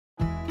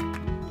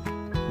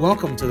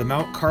Welcome to the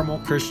Mount Carmel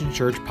Christian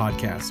Church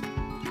podcast.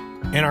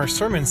 In our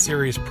sermon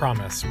series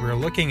Promise, we're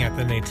looking at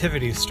the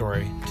Nativity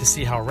story to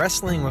see how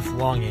wrestling with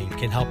longing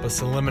can help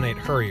us eliminate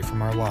hurry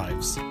from our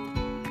lives.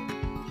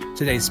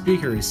 Today's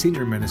speaker is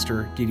Senior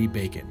Minister Dee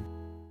Bacon.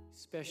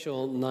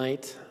 Special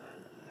night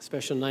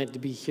to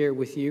be here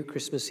with you,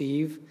 Christmas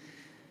Eve.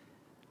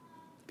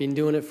 Been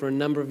doing it for a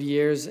number of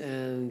years,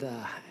 and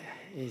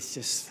it's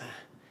just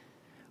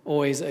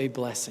always a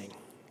blessing,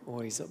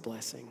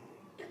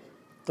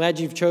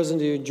 Glad you've chosen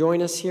to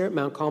join us here at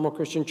Mount Carmel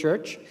Christian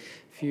Church.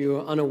 If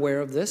you're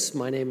unaware of this,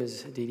 my name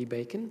is Dee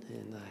Bacon,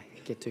 and I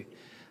get to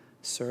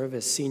serve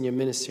as senior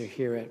minister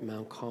here at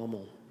Mount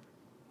Carmel.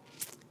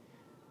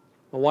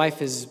 My wife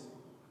has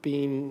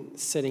been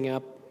setting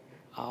up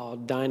our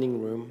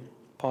dining room.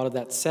 Part of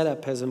that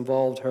setup has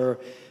involved her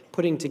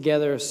putting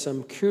together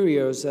some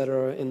curios that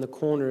are in the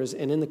corners,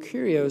 and in the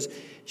curios,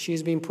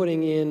 she's been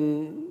putting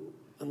in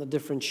on the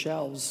different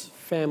shelves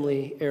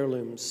family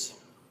heirlooms.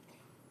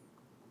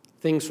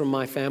 Things from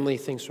my family,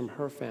 things from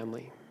her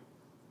family.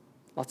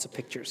 Lots of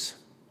pictures.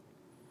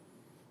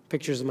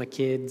 Pictures of my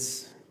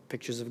kids,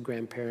 pictures of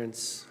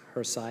grandparents,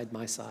 her side,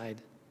 my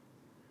side.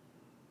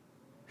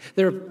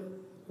 There's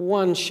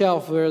one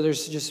shelf where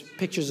there's just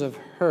pictures of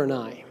her and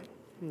I.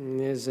 And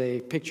there's a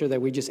picture that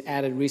we just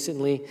added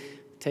recently,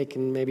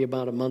 taken maybe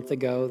about a month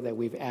ago, that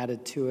we've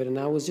added to it. And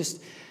I was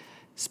just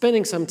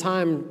spending some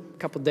time a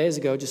couple of days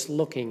ago just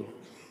looking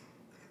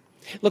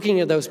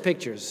at those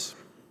pictures.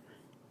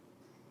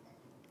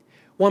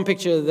 One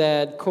picture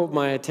that caught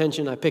my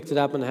attention, I picked it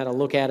up and had a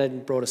look at it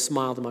and brought a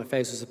smile to my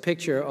face. It was a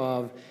picture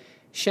of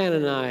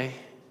Shannon and I.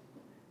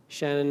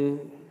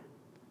 Shannon,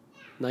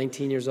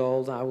 19 years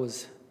old. I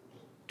was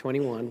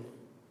 21.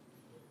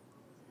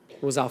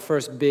 It was our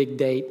first big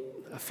date,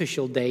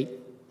 official date.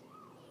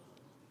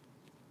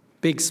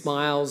 Big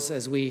smiles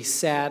as we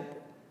sat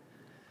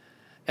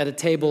at a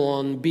table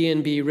on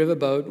B&B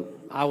Riverboat.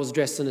 I was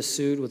dressed in a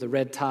suit with a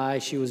red tie.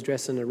 She was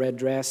dressed in a red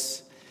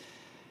dress.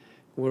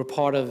 We were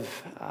part of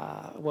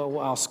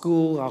our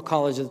school, our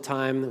college at the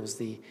time. It was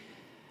the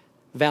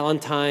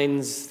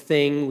Valentine's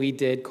thing we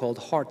did called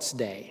Hearts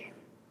Day.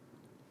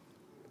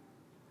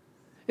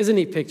 It's a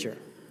neat picture.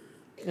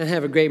 I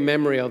have a great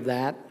memory of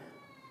that.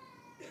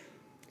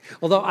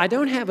 Although I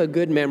don't have a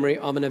good memory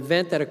of an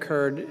event that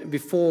occurred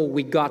before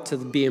we got to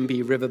the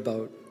B&B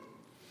Riverboat.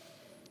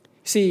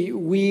 See,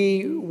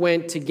 we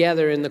went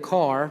together in the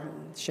car,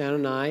 Shannon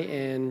and I,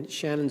 and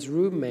Shannon's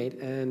roommate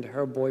and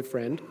her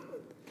boyfriend.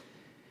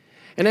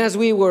 And as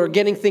we were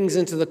getting things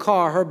into the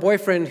car, her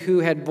boyfriend, who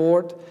had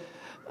bought,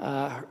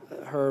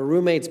 her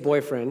roommate's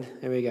boyfriend,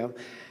 there we go,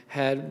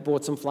 had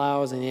bought some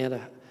flowers, and he had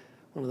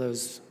one of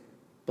those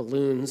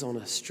balloons on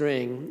a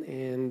string,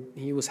 and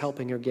he was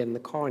helping her get in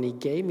the car, and he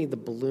gave me the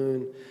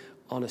balloon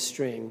on a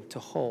string to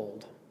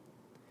hold.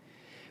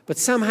 But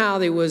somehow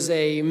there was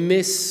a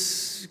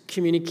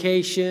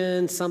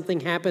miscommunication, something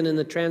happened in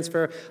the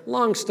transfer.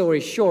 Long story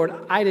short,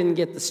 I didn't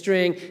get the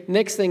string.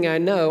 Next thing I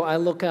know, I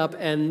look up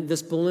and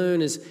this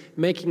balloon is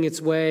making its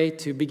way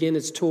to begin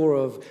its tour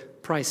of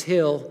Price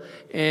Hill,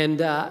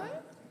 and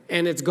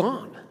it's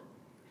gone.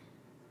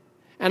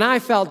 And I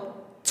felt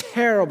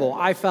terrible.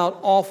 I felt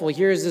awful.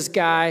 Here's this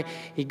guy,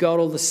 he got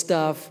all the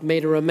stuff,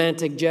 made a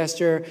romantic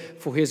gesture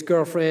for his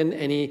girlfriend,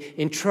 and he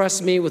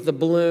entrusts me with the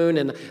balloon,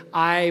 and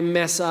I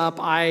mess up.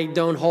 I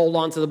don't hold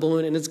on to the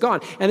balloon, and it's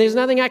gone. And there's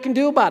nothing I can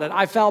do about it.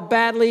 I felt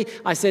badly.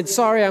 I said,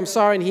 sorry, I'm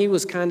sorry, and he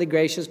was kind of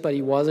gracious, but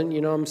he wasn't, you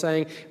know what I'm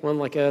saying? Well, I'm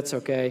like, oh, it's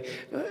okay.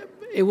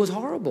 It was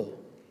horrible.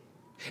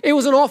 It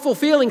was an awful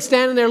feeling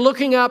standing there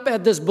looking up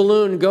at this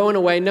balloon going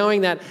away,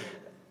 knowing that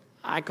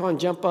I can't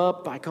jump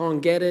up, I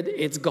can't get it,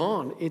 it's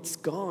gone.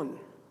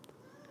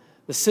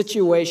 The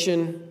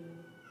situation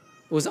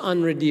was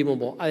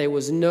unredeemable. There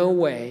was no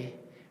way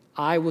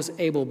I was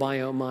able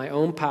by my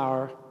own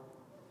power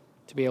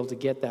to be able to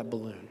get that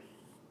balloon.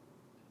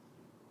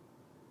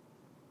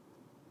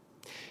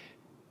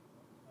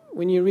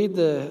 When you read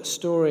the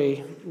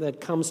story that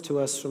comes to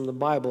us from the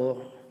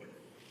Bible,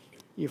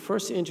 you're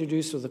first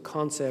introduced with the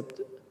concept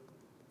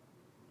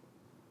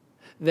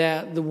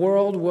that the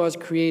world was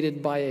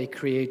created by a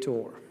creator.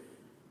 In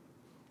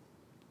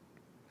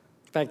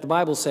fact, the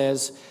Bible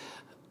says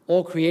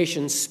all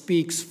creation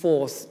speaks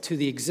forth to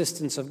the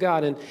existence of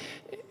God.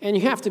 And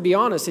you have to be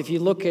honest, if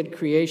you look at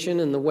creation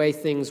and the way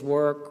things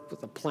work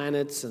with the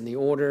planets and the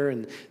order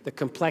and the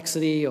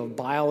complexity of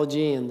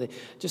biology and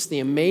just the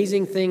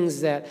amazing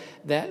things that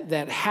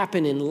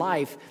happen in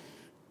life,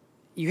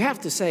 you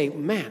have to say,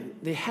 man,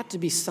 there had to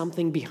be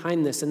something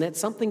behind this, and that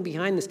something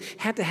behind this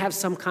had to have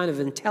some kind of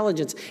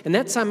intelligence, and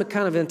that some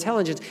kind of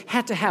intelligence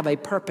had to have a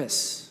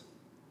purpose.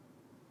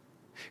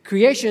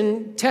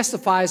 Creation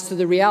testifies to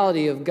the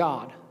reality of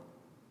God.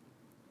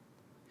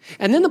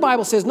 And then the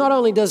Bible says not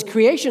only does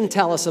creation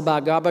tell us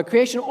about God, but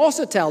creation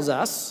also tells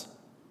us,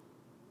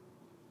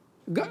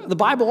 the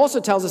Bible also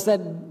tells us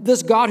that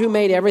this God who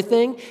made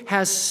everything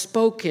has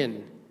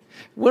spoken.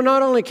 Well,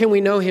 not only can we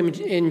know him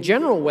in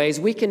general ways,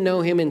 we can know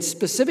him in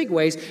specific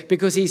ways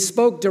because he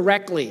spoke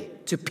directly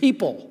to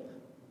people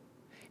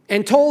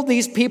and told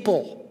these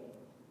people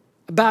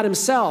about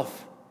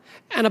himself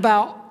and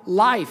about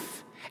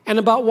life and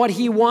about what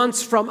he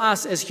wants from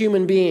us as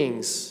human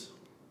beings.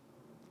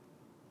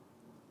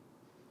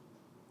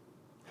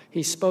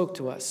 He spoke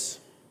to us.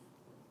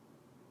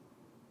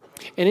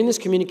 And in his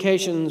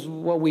communications,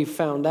 what we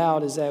found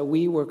out is that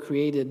we were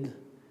created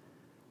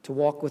to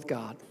walk with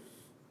God.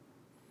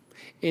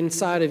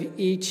 Inside of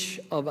each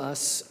of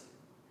us,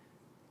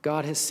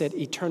 God has set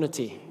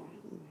eternity.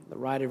 The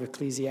writer of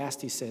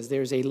Ecclesiastes says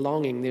there's a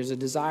longing, there's a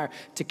desire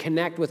to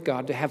connect with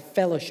God, to have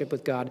fellowship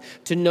with God,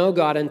 to know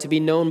God and to be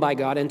known by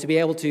God, and to be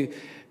able to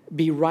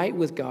be right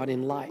with God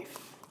in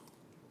life.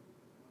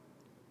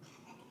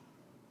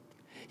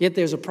 Yet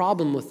there's a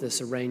problem with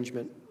this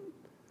arrangement.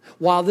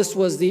 While this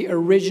was the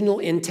original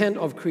intent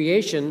of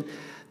creation,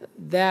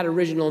 that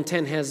original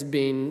intent has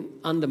been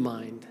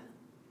undermined,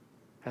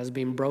 has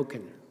been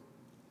broken.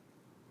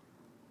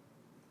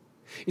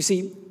 You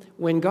see,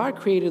 when God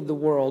created the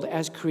world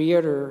as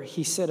creator,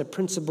 he set a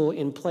principle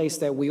in place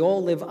that we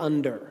all live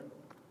under.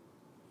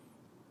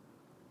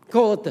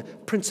 Call it the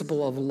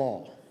principle of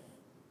law.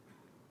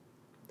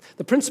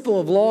 The principle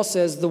of law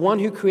says the one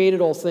who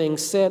created all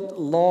things set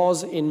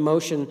laws in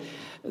motion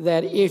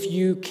that if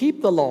you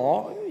keep the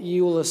law,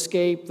 you will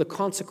escape the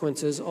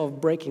consequences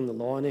of breaking the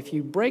law. And if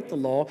you break the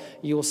law,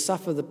 you will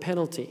suffer the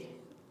penalty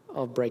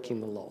of breaking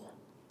the law.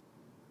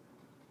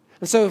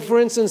 And so, for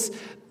instance,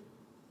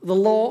 the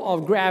law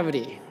of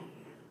gravity.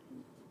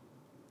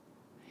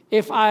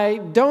 If I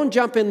don't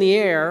jump in the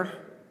air,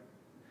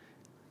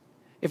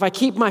 if I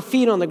keep my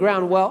feet on the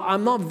ground, well,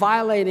 I'm not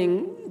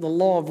violating the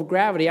law of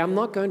gravity. I'm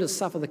not going to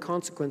suffer the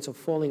consequence of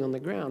falling on the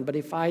ground. But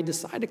if I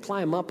decide to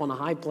climb up on a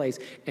high place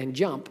and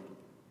jump,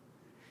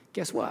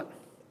 guess what?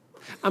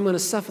 I'm going to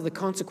suffer the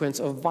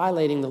consequence of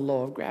violating the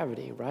law of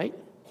gravity, right?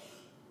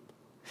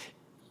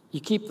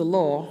 You keep the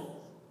law,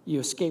 you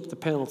escape the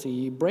penalty.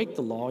 You break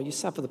the law, you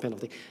suffer the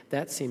penalty.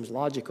 That seems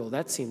logical.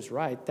 That seems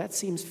right. That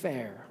seems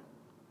fair.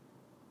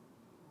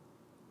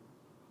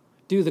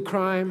 Do the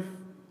crime,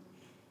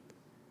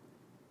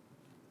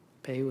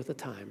 pay with the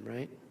time,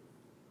 right?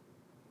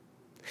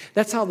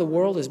 That's how the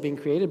world is being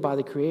created by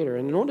the Creator.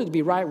 And in order to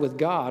be right with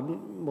God,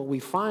 what we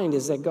find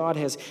is that God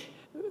has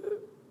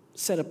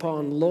set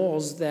upon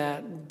laws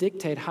that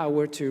dictate how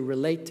we're to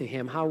relate to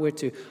him, how we're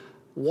to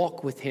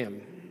walk with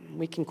him.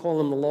 We can call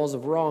them the laws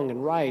of wrong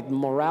and right,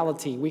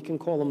 morality. We can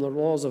call them the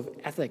laws of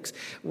ethics.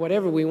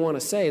 Whatever we want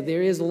to say,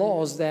 there is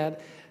laws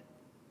that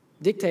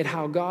dictate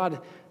how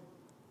God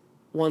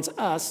wants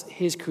us,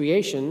 his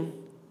creation,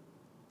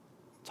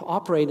 to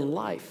operate in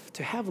life,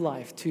 to have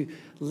life, to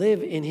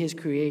live in his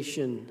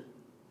creation.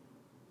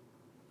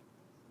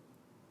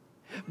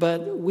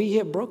 But we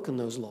have broken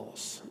those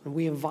laws, and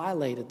we have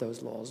violated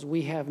those laws.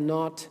 We have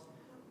not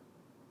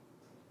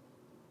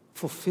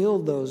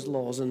fulfilled those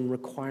laws and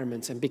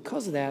requirements. And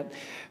because of that,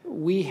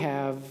 we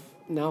have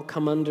now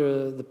come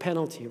under the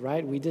penalty,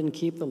 right? We didn't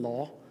keep the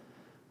law,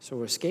 so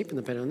we're escaping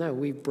the penalty. No,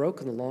 we've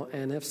broken the law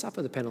and have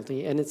suffered the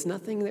penalty, and it's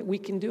nothing that we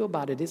can do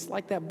about it. It's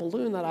like that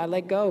balloon that I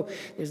let go.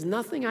 There's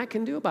nothing I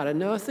can do about it.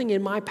 Nothing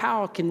in my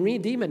power can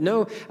redeem it.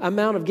 No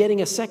amount of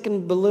getting a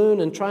second balloon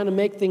and trying to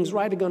make things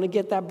right are going to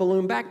get that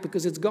balloon back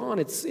because it's gone.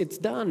 It's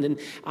done, and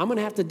I'm going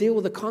to have to deal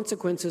with the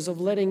consequences of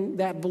letting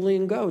that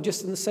balloon go.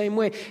 Just in the same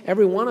way,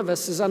 every one of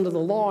us is under the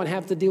law and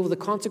have to deal with the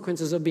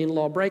consequences of being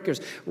lawbreakers.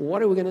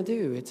 What are we going to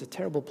do? It's a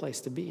terrible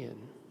place to be in.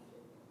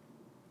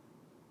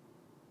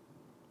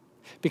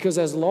 Because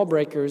as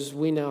lawbreakers,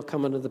 we now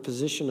come into the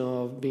position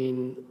of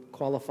being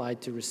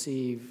qualified to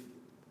receive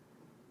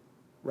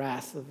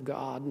wrath of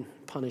God,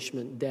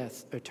 punishment,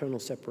 death, eternal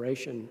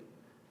separation.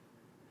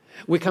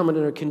 We come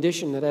into a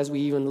condition that as we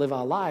even live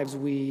our lives,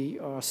 we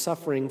are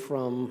suffering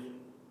from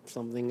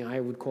something I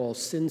would call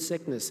sin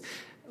sickness,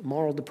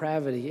 moral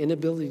depravity,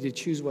 inability to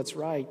choose what's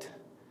right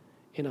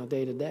in our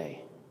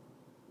day-to-day.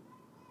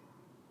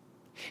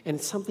 And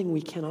it's something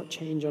we cannot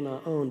change on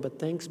our own, but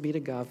thanks be to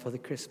God for the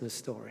Christmas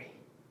story.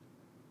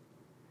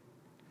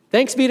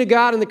 Thanks be to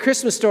God in the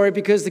Christmas story,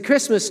 because the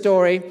Christmas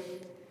story,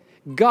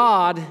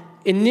 God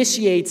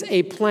initiates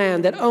a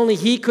plan that only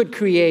he could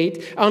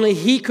create, only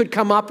he could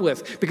come up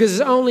with, because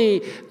it's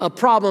only a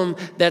problem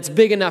that's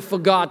big enough for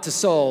God to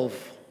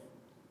solve.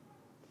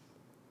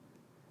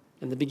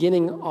 And the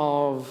beginning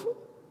of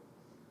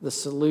the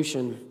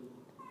solution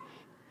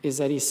is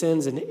that he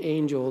sends an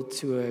angel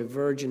to a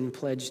virgin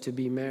pledged to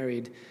be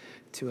married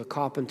to a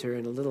carpenter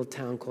in a little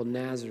town called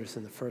Nazareth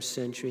in the first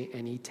century,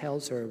 and he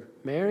tells her,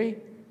 Mary,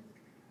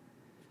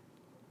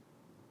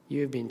 you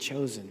have been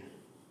chosen.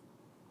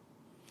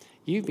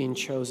 You've been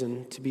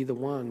chosen to be the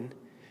one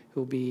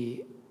who will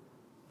be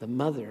the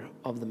mother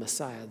of the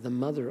Messiah, the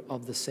mother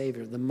of the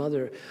Savior, the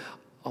mother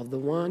of the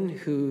one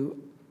who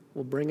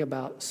will bring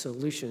about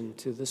solution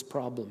to this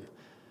problem.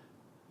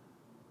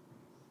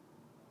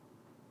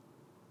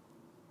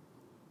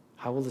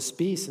 How will this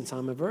be since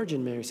I'm a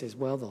virgin? Mary says,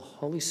 well, the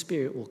Holy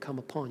Spirit will come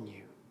upon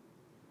you.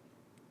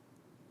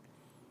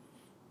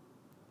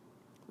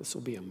 This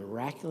will be a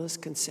miraculous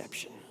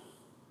conception.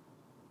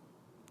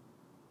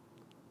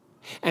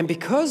 And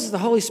because the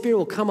Holy Spirit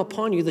will come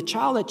upon you, the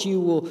child that you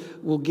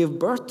will give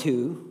birth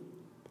to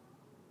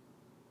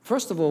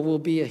First of all, will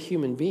be a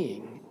human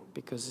being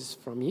because it's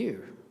from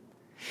you.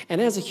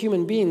 And as a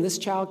human being, this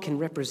child can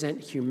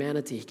represent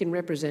humanity. He can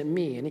represent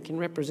me, and he can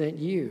represent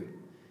you.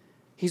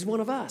 He's one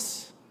of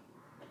us.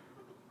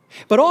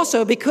 But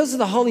also, because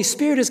the Holy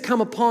Spirit has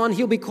come upon,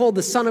 he'll be called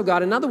the Son of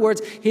God. In other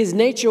words, his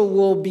nature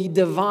will be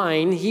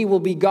divine. He will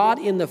be God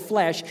in the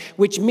flesh,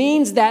 which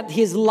means that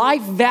his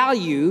life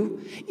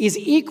value is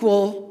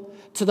equal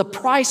to the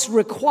price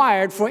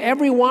required for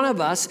every one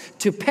of us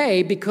to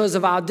pay because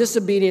of our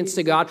disobedience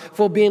to God,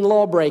 for being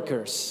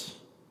lawbreakers.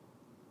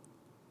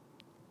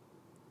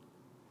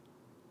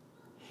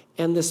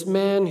 And this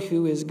man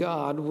who is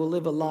God will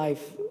live a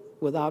life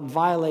without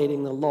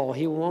violating the law.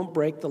 He won't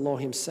break the law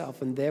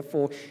himself, and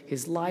therefore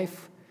his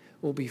life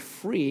will be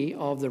free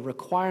of the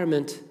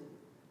requirement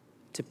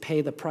to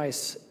pay the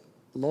price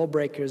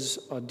lawbreakers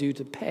are due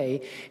to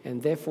pay,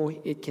 and therefore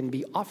it can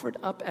be offered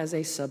up as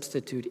a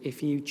substitute if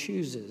he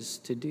chooses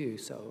to do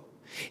so.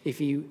 If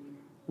he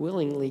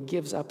willingly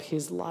gives up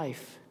his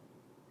life,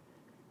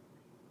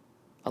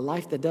 a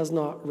life that does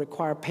not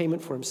require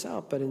payment for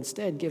himself, but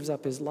instead gives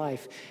up his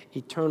life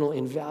eternal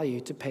in value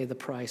to pay the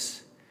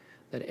price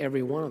that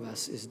every one of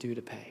us is due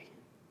to pay.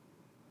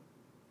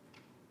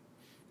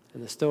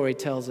 And the story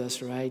tells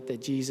us, right,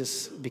 that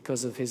Jesus,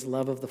 because of his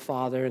love of the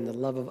Father and the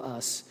love of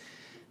us,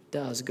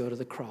 does go to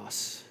the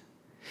cross.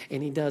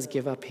 And he does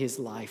give up his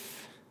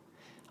life,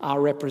 our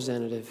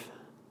representative,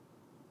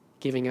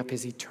 giving up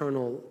his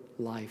eternal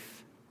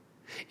life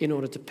in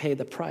order to pay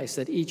the price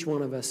that each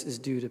one of us is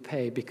due to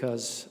pay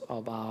because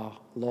of our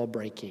law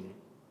breaking.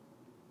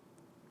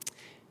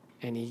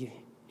 And he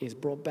is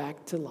brought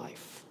back to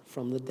life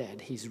from the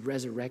dead. He's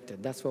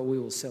resurrected. That's what we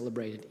will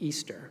celebrate at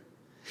Easter.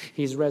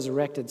 He's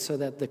resurrected so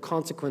that the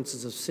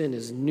consequences of sin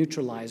is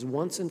neutralized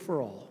once and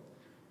for all.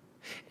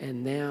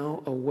 And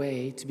now a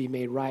way to be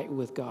made right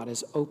with God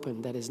is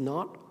opened that is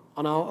not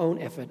on our own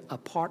effort,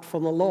 apart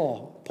from the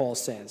law, Paul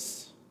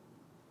says.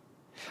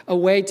 A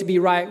way to be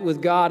right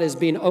with God is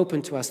being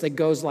opened to us that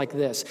goes like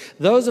this.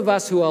 Those of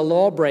us who are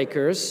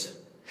lawbreakers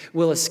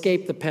will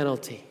escape the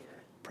penalty.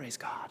 Praise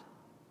God.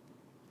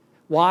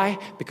 Why?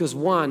 Because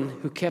one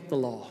who kept the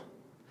law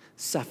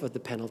suffered the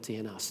penalty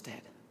in our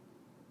stead.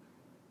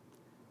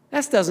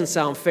 That doesn't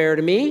sound fair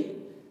to me.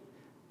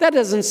 That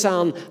doesn't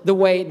sound the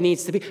way it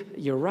needs to be.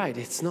 You're right,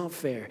 it's not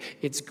fair.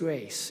 It's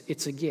grace.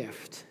 It's a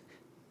gift.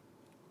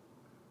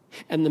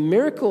 And the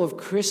miracle of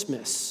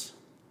Christmas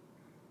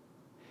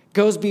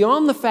goes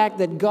beyond the fact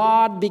that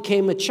God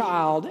became a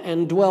child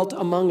and dwelt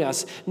among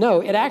us.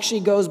 No, it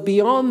actually goes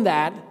beyond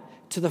that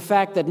to the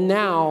fact that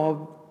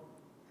now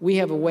we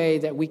have a way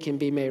that we can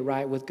be made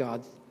right with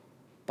God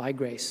by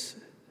grace.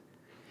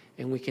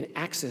 And we can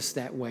access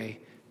that way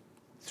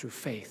through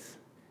faith,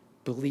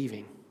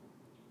 believing.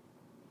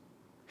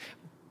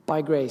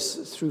 By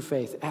grace, through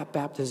faith, at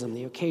baptism,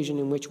 the occasion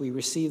in which we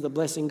receive the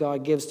blessing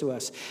God gives to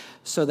us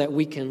so that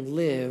we can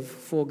live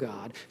for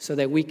God, so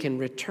that we can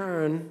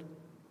return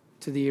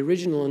to the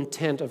original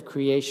intent of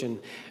creation.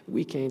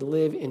 We can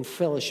live in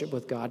fellowship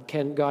with God.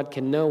 God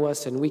can know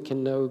us, and we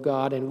can know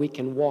God, and we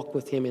can walk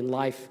with him in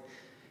life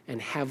and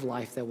have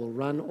life that will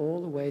run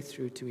all the way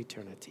through to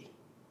eternity.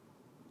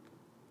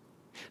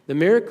 The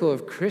miracle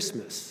of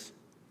Christmas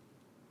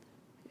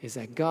is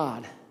that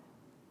God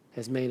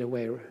has made a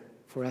way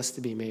for us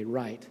to be made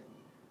right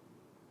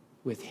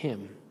with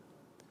him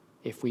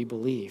if we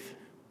believe.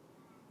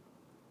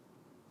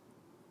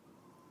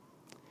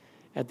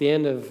 At the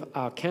end of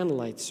our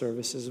candlelight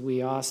services,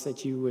 we ask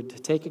that you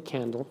would take a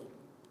candle,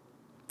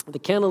 the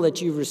candle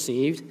that you've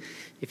received.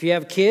 If you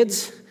have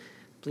kids,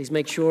 please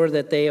make sure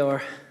that they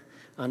are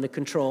under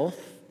control.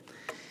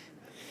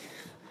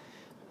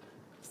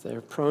 If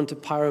they're prone to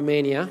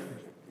pyromania,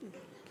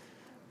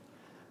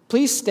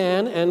 please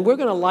stand, and we're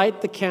going to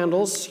light the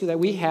candles that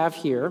we have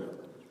here.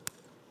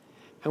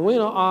 And we're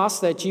going to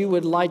ask that you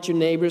would light your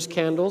neighbor's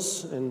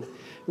candles, and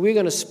we're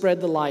going to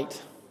spread the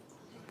light.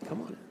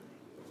 Come on.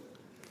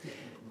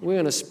 We're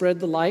going to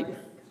spread the light. We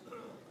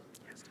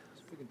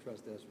can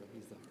trust Ezra.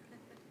 He's the...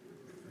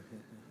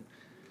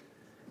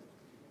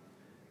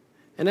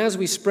 And as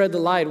we spread the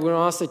light, we're going to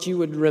ask that you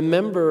would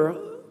remember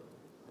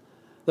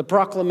the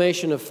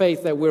proclamation of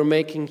faith that we're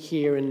making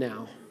here and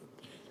now.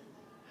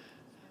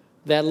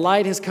 That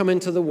light has come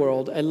into the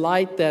world, a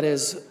light that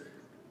has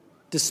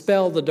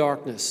dispelled the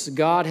darkness.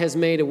 God has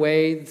made a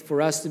way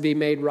for us to be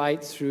made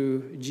right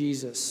through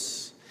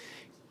Jesus.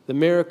 The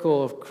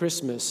miracle of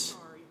Christmas.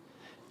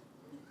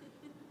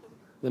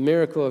 The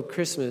miracle of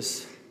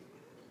Christmas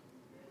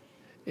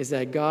is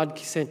that God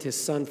sent his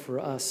Son for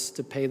us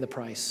to pay the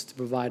price, to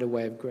provide a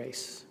way of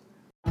grace.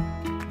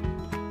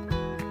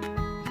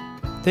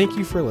 Thank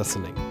you for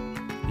listening.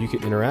 You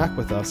can interact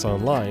with us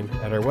online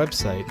at our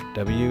website,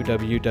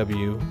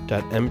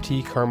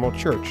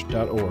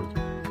 www.mtcarmelchurch.org.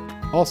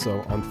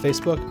 Also on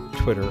Facebook,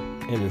 Twitter,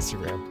 and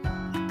Instagram.